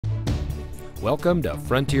Welcome to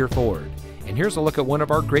Frontier Ford, and here's a look at one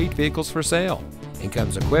of our great vehicles for sale. It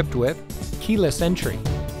comes equipped with keyless entry,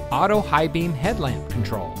 auto high beam headlamp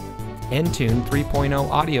control, Entune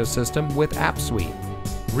 3.0 audio system with app suite,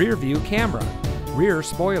 rear view camera, rear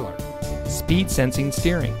spoiler, speed sensing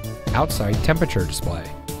steering, outside temperature display,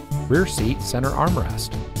 rear seat center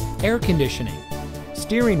armrest, air conditioning,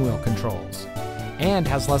 steering wheel controls, and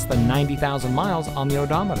has less than 90,000 miles on the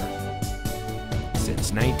odometer.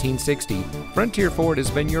 Since 1960, Frontier Ford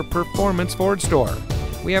has been your performance Ford store.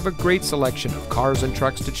 We have a great selection of cars and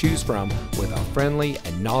trucks to choose from with a friendly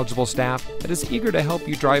and knowledgeable staff that is eager to help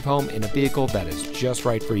you drive home in a vehicle that is just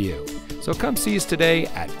right for you. So come see us today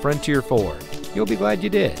at Frontier Ford. You'll be glad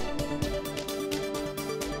you did.